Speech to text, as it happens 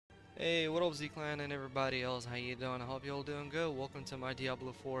Hey, what up Z-Clan and everybody else, how you doing? I hope you all doing good. Welcome to my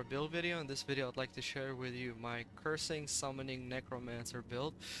Diablo 4 build video. In this video I'd like to share with you my cursing summoning Necromancer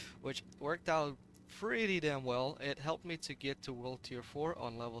build, which worked out pretty damn well. It helped me to get to World Tier 4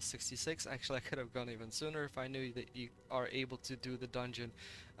 on level 66. Actually, I could have gone even sooner if I knew that you are able to do the dungeon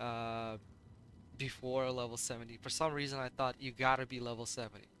before level 70. For some reason I thought you gotta be level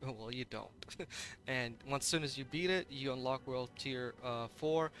 70. Well, you don't. And once soon as you beat it, you unlock world tier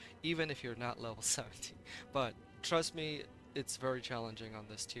 4, even if you're not level 70. But trust me, it's very challenging on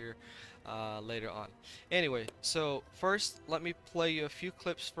this tier later on. Anyway, so first let me play you a few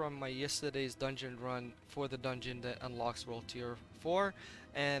clips from my yesterday's dungeon run for the dungeon that unlocks world tier 4,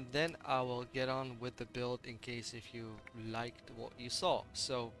 and then I will get on with the build in case if you liked what you saw.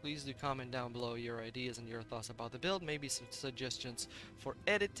 So please do comment down below your ideas and your thoughts about the build, maybe some suggestions for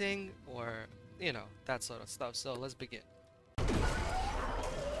editing or you know, that sort of stuff. So let's begin.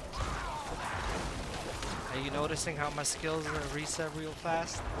 Are you noticing how my skills reset real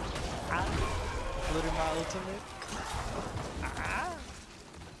fast? Including my ultimate.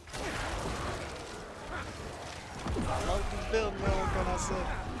 I love this build, man. What can I say?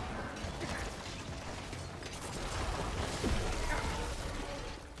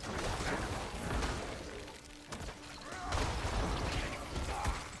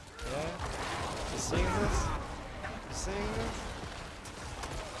 Yeah? You seeing this? You seeing this?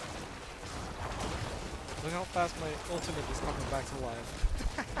 Look how fast my ultimate is coming back to life.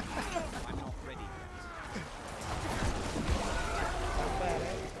 I'm not ready. Not bad, eh?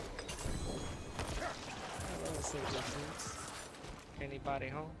 Hello, Savior Boots. Anybody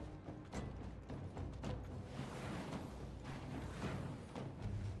home?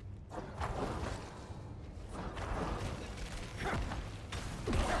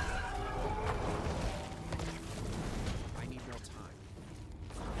 I need more time.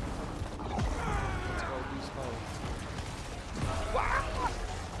 Let's go beast mode.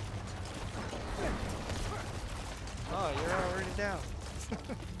 Oh, you're already down.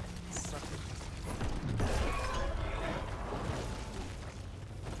 Sucker.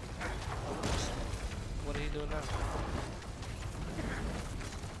 What are you doing now?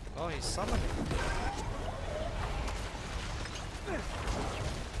 Oh, he's summoning.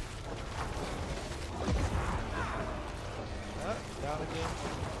 Down again.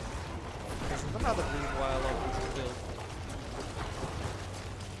 There's another reason why I love this build.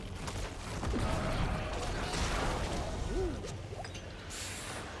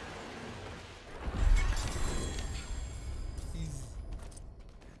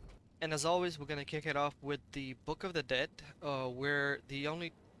 And as always, we're gonna kick it off with the Book of the Dead, where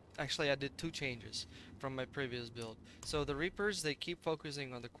actually I did two changes from my previous build. So the Reapers, they keep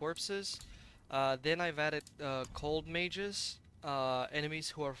focusing on the corpses. Then I've added cold mages,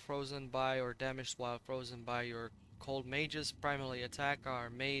 enemies who are frozen by or damaged while frozen by your cold mages primarily attack are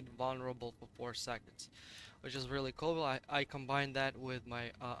made vulnerable for 4 seconds, which is really cool. I combined that with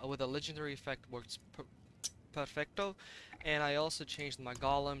my with a legendary effect works perfecto, and I also changed my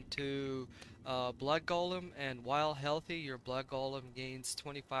golem to blood golem, and while healthy your blood golem gains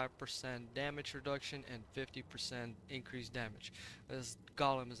 25% damage reduction and 50% increased damage. This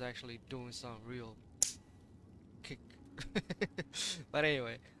golem is actually doing some real kick. But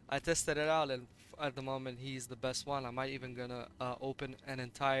anyway, I tested it out, and at the moment he's the best one. I might even gonna open an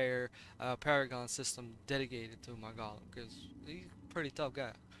entire Paragon system dedicated to my golem, because he's a pretty tough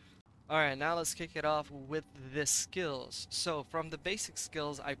guy. Alright, now let's kick it off with the skills. So from the basic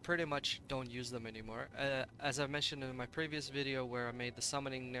skills, I pretty much don't use them anymore. As I mentioned in my previous video where I made the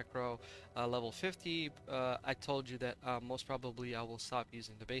summoning necro level 50, I told you that most probably I will stop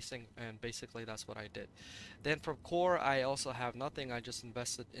using the basing, and basically that's what I did. Then from core, I also have nothing. I just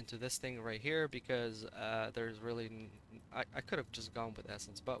invested into this thing right here because there's really I could have just gone with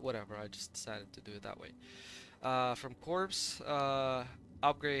essence, but whatever, I just decided to do it that way. From corpse,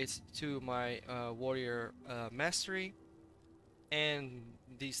 upgrades to my warrior mastery, and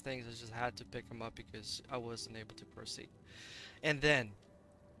these things I just had to pick them up because I wasn't able to proceed. And then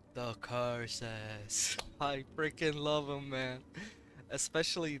the curses. I freaking love them, man.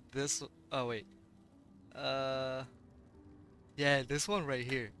 Especially this. Oh wait. Yeah, this one right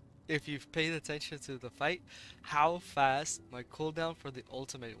here. If you've paid attention to the fight, how fast my cooldown for the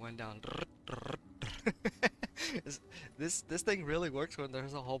ultimate went down. This thing really works when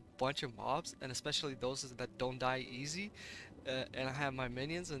there's a whole bunch of mobs, and especially those that don't die easy. And I have my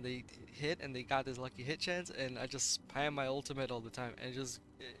minions, and they hit, and they got this lucky hit chance, and I just spam my ultimate all the time, and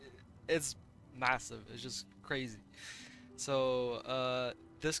it's massive. It's just crazy. So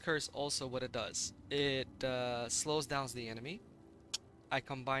this curse also, what it does, it slows down the enemy. I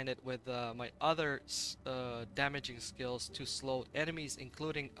combined it with my other damaging skills to slow enemies,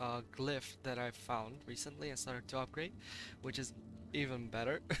 including a glyph that I found recently and started to upgrade, which is even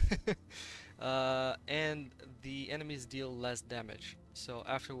better. And the enemies deal less damage. So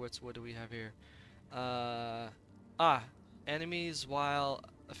afterwards, what do we have here? Uh, ah, enemies while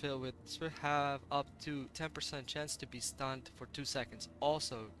filled with spirit have up to 10% chance to be stunned for 2 seconds.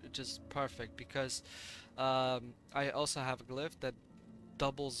 Also, just perfect because I also have a glyph that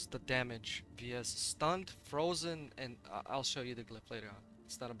doubles the damage via stunned, frozen, and I'll show you the glyph later on.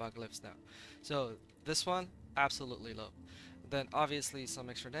 It's not about glyphs now. So this one, absolutely low. Then obviously some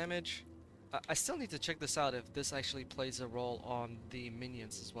extra damage. I still need to check this out if this actually plays a role on the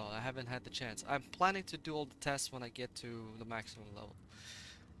minions as well. I haven't had the chance. I'm planning to do all the tests when I get to the maximum level.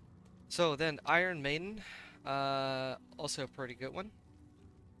 So then Iron Maiden, also a pretty good one.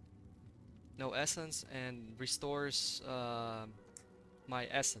 No essence and restores my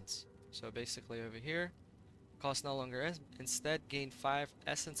essence. So basically over here, cost no longer instead gain 5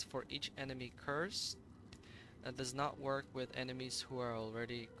 essence for each enemy cursed. That does not work with enemies who are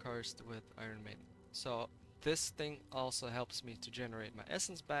already cursed with Iron Maiden. So this thing also helps me to generate my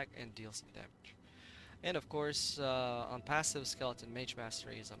essence back and deal some damage. And of course, on passive, Skeleton Mage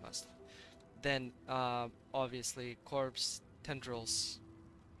Mastery is a must. Then obviously Corpse Tendrils,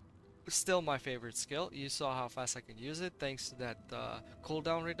 still my favorite skill. You saw how fast I can use it thanks to that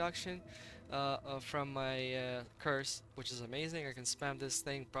cooldown reduction from my curse, which is amazing. I can spam this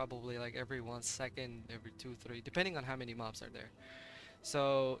thing probably like every 1 second, every 2, 3, depending on how many mobs are there.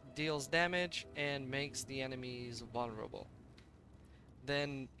 So deals damage and makes the enemies vulnerable.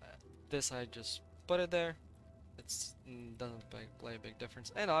 Then this I just put it there. It doesn't play a big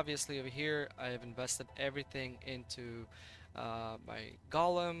difference. And obviously over here I have invested everything into my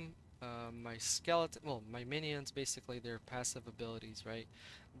golem, my skeleton, well, my minions, basically their passive abilities, right?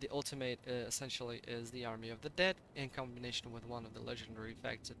 The ultimate essentially is the Army of the Dead in combination with one of the legendary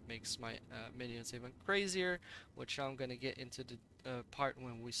effects. It makes my minions even crazier, which I'm gonna get into the part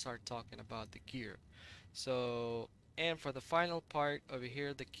when we start talking about the gear. So, and for the final part over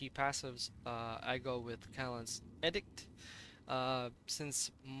here, the key passives, I go with Callan's Edict.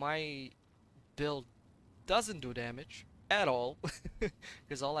 Since my build doesn't do damage at all,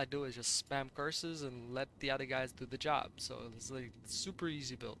 because all I do is just spam curses and let the other guys do the job. So it's like super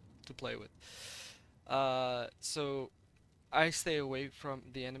easy build to play with. So I stay away from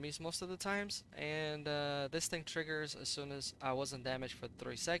the enemies most of the times, and this thing triggers as soon as I wasn't damaged for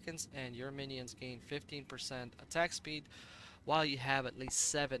 3 seconds, and your minions gain 15% attack speed. While you have at least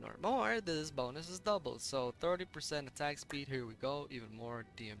 7 or more, this bonus is doubled. So 30% attack speed, here we go, even more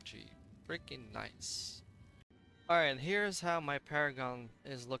DMG. Freaking nice. Alright, and here's how my Paragon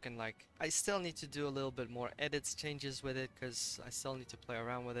is looking like. I still need to do a little bit more edits, changes with it, because I still need to play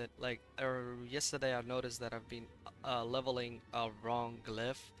around with it. Like, yesterday I noticed that I've been leveling a wrong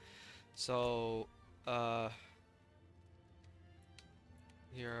glyph. So,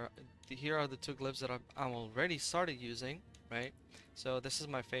 here, here are the 2 glyphs that I'm already started using, right? So this is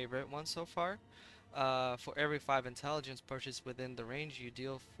my favorite one so far. For every 5 intelligence purchased within the range, you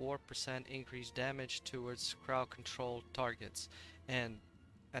deal 4% increased damage towards crowd controlled targets. And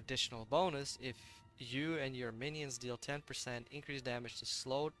additional bonus, if you and your minions deal 10% increased damage to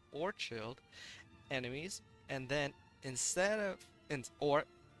slowed or chilled enemies, and then instead of,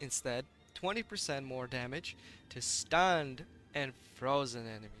 instead 20% more damage to stunned and frozen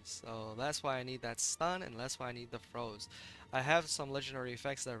enemies. So that's why I need that stun, and that's why I need the froze. I have some legendary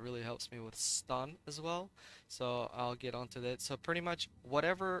effects that really helps me with stun as well, so I'll get onto that. So pretty much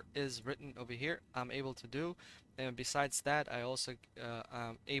whatever is written over here I'm able to do, and besides that I also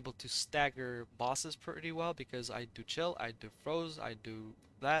am able to stagger bosses pretty well, because I do chill, I do froze, I do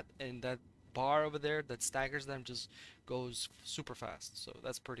that, and that bar over there that staggers them just goes super fast, so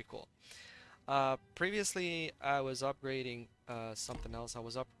that's pretty cool. Previously I was upgrading something else. I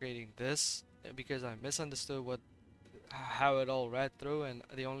was upgrading this because I misunderstood how it all read through, and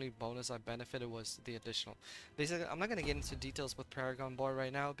the only bonus I benefited was the additional. Basically, I'm not gonna get into details with Paragon board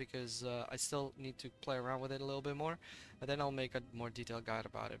right now because I still need to play around with it a little bit more, and then I'll make a more detailed guide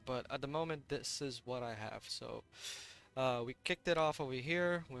about it. But at the moment, this is what I have. So we kicked it off over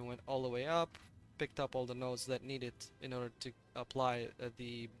here. We went all the way up, picked up all the nodes that needed in order to apply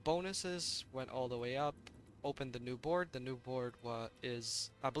the bonuses, went all the way up, opened the new board. The new board is,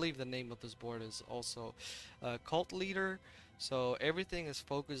 I believe the name of this board is also Cult Leader. So everything is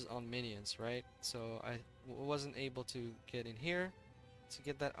focused on minions, right? So I wasn't able to get in here to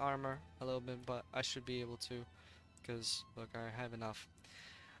get that armor a little bit, but I should be able to, because look, I have enough.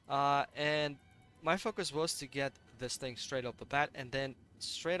 And my focus was to get this thing straight up the bat, and then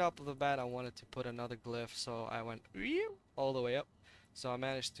straight up the bat I wanted to put another glyph, so I went all the way up. So I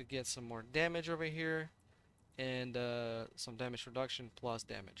managed to get some more damage over here, and some damage reduction plus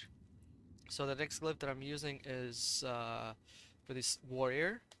damage. So the next glyph that I'm using is for this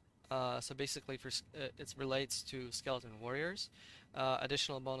warrior. So basically, it relates to skeleton warriors.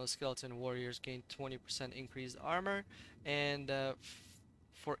 Additional bonus: skeleton warriors gain 20% increased armor, and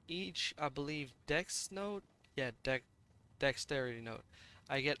for each, I believe, dex node, yeah, dexterity node,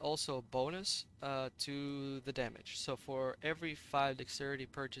 I get also a bonus to the damage. So for every 5 dexterity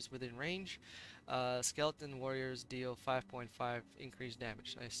purchased within range, skeleton warriors deal 5.5 increased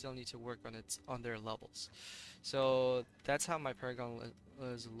damage. I still need to work on it on their levels. So that's how my Paragon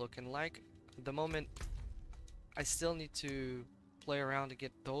is looking like. At the moment, I still need to play around to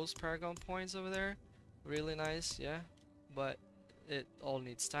get those Paragon points over there. Really nice, yeah. But it all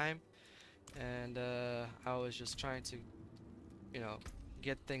needs time. And I was just trying to, you know,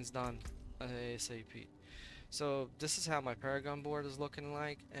 get things done ASAP. So this is how my Paragon board is looking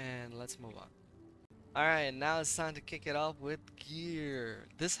like, and let's move on. Alright, now it's time to kick it off with gear.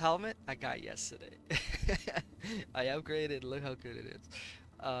 This helmet I got yesterday. I upgraded, look how good it is.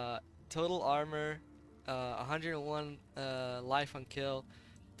 Total armor, 101 life on kill,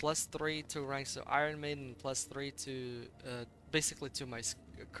 plus 3 to ranks of Iron Maiden, plus 3 to basically to my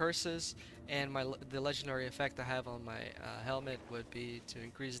curses, and the legendary effect I have on my helmet would be to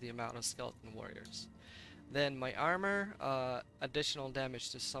increase the amount of skeleton warriors. Then my armor, additional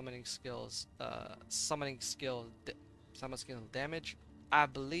damage to summoning skills, summon skill damage. I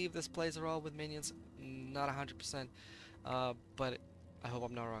believe this plays a role with minions, not 100%, but I hope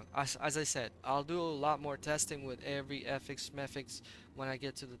I'm not wrong. As I said, I'll do a lot more testing with every FX methods when I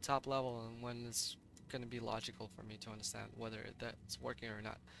get to the top level and when it's gonna be logical for me to understand whether that's working or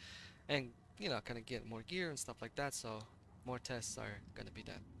not. And you know, kind of get more gear and stuff like that, so more tests are gonna be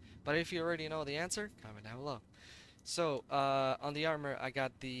done. But if you already know the answer, comment down below. So, on the armor, I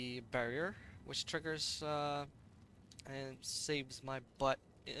got the barrier, which triggers and saves my butt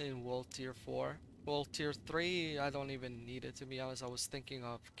in World Tier 4. World Tier 3, I don't even need it, to be honest. I was thinking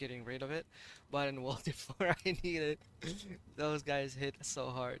of getting rid of it, but in World Tier 4, I need it. Those guys hit so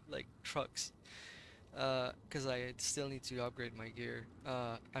hard, like trucks. Because I still need to upgrade my gear.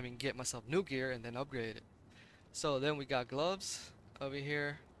 I mean, get myself new gear and then upgrade it. So then we got gloves over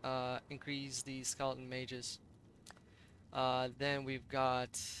here. Increase the skeleton mages. Then we've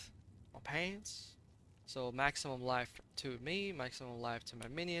got pants. So maximum life to me, maximum life to my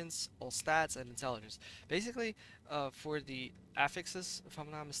minions, all stats and intelligence. Basically, for the affixes, if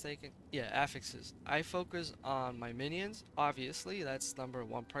I'm not mistaken, yeah, affixes. I focus on my minions. Obviously, that's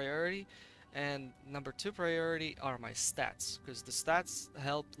 #1 priority, and #2 priority are my stats, because the stats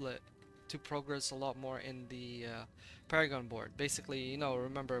help to progress a lot more in the Paragon board. Basically, you know,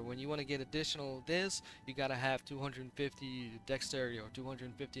 remember when you want to get additional this, you gotta have 250 dexterity or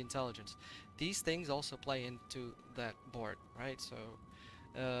 250 intelligence. These things also play into that board, right? So,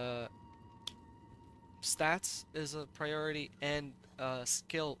 stats is a priority, and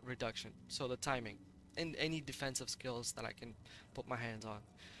skill reduction, so the timing, and any defensive skills that I can put my hands on.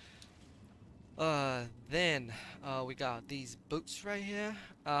 Then we got these boots right here.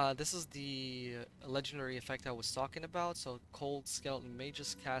 This is the legendary effect I was talking about. So cold skeleton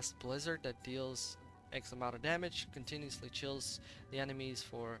mages cast blizzard that deals X amount of damage, continuously chills the enemies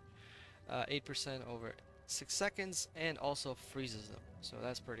for 8% over 6 seconds, and also freezes them. So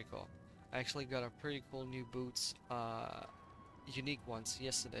that's pretty cool. I actually got a pretty cool new boots, unique ones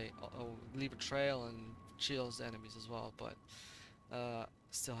yesterday. Leave a trail and chills the enemies as well, but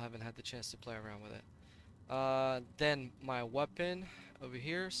still haven't had the chance to play around with it. Then my weapon over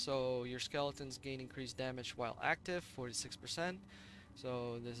here. So your skeletons gain increased damage while active, 46%.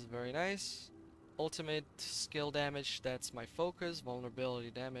 So this is very nice. Ultimate skill damage, that's my focus,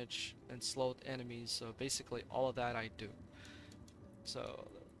 vulnerability damage, and slowed enemies. So basically all of that I do. So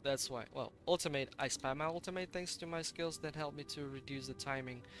that's why, well, ultimate, I spam my ultimate thanks to my skills that help me to reduce the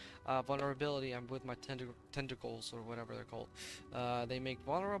timing. Vulnerability, I'm with my tentacles or whatever they're called. They make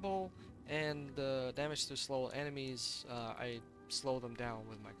vulnerable, and damage to slow enemies, I slow them down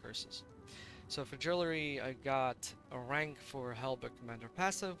with my curses. So for jewelry, I got a rank for Halberd Commander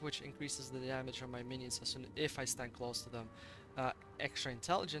passive, which increases the damage on my minions as soon if I stand close to them. Extra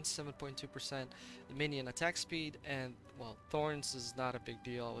intelligence, 7.2%, minion attack speed, and well, thorns is not a big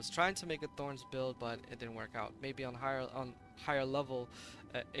deal. I was trying to make a thorns build, but it didn't work out. Maybe on higher level,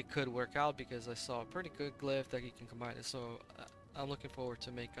 it could work out because I saw a pretty good glyph that you can combine it. So I'm looking forward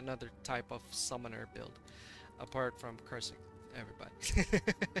to make another type of summoner build, apart from cursing everybody.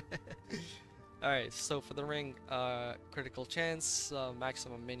 Alright, so for the ring, critical chance,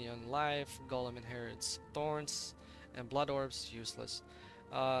 maximum minion life, golem inherits thorns, and blood orbs, useless.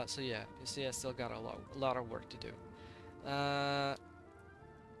 So yeah, you see I still got a lot of work to do.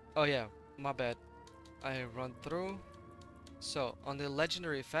 Oh yeah, my bad. I run through. So on the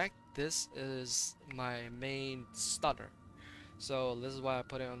legendary effect, this is my main stunner. So this is why I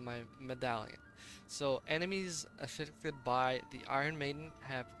put it on my medallion. So enemies affected by the Iron Maiden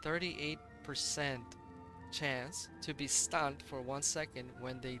have 38% chance to be stunned for 1 second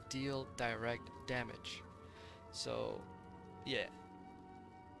when they deal direct damage. So yeah.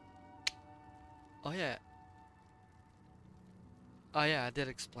 Oh yeah. Oh yeah, I did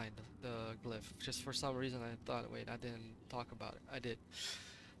explain the glyph. Just for some reason I thought, wait, I didn't talk about it. I did.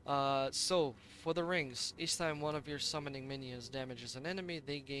 So for the rings, each time one of your summoning minions damages an enemy,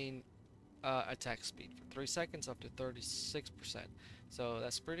 they gain attack speed for 3 seconds up to 36%. So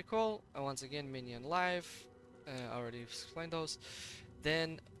that's pretty cool. And once again, minion life. I already explained those.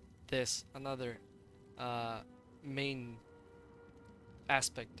 Then this, another main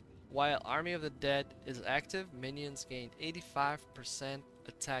aspect. While Army of the Dead is active, minions gain 85%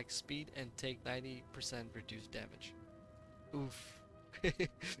 attack speed and take 90% reduced damage. Oof.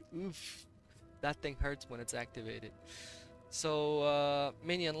 Oof. That thing hurts when it's activated. So,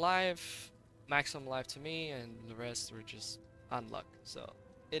 minion life, maximum life to me, and the rest were just unluck. So,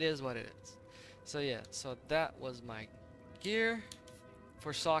 it is what it is. So yeah, so that was my gear.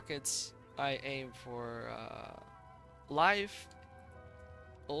 For sockets, I aim for life,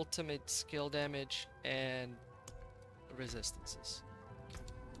 ultimate skill damage, and resistances.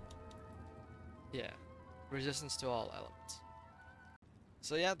 Yeah, resistance to all elements.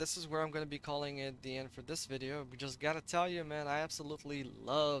 So yeah, this is where I'm going to be calling it the end for this video. We just gotta tell you, man, I absolutely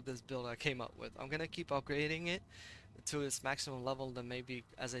love this build I came up with. I'm going to keep upgrading it to its maximum level, then maybe,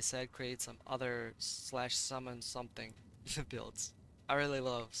 as I said, create some other slash summon something builds. I really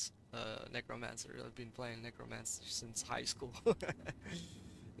love Necromancer. I've been playing Necromancer since high school.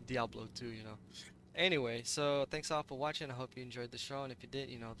 Diablo 2, you know. Anyway, so thanks all for watching. I hope you enjoyed the show, and if you did,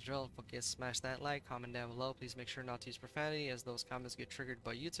 you know the drill. Don't forget to smash that like, comment down below. Please make sure not to use profanity, as those comments get triggered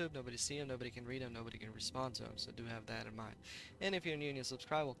by YouTube. Nobody see them, nobody can read them, nobody can respond to them, so do have that in mind. And if you're new and you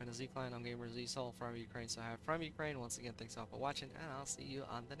subscribe, welcome to Z-Client. I'm GamerZ, Soul from Ukraine, so hi from Ukraine. Once again, thanks all for watching, and I'll see you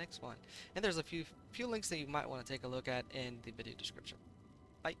on the next one. And there's a few links that you might want to take a look at in the video description.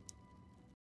 Bye.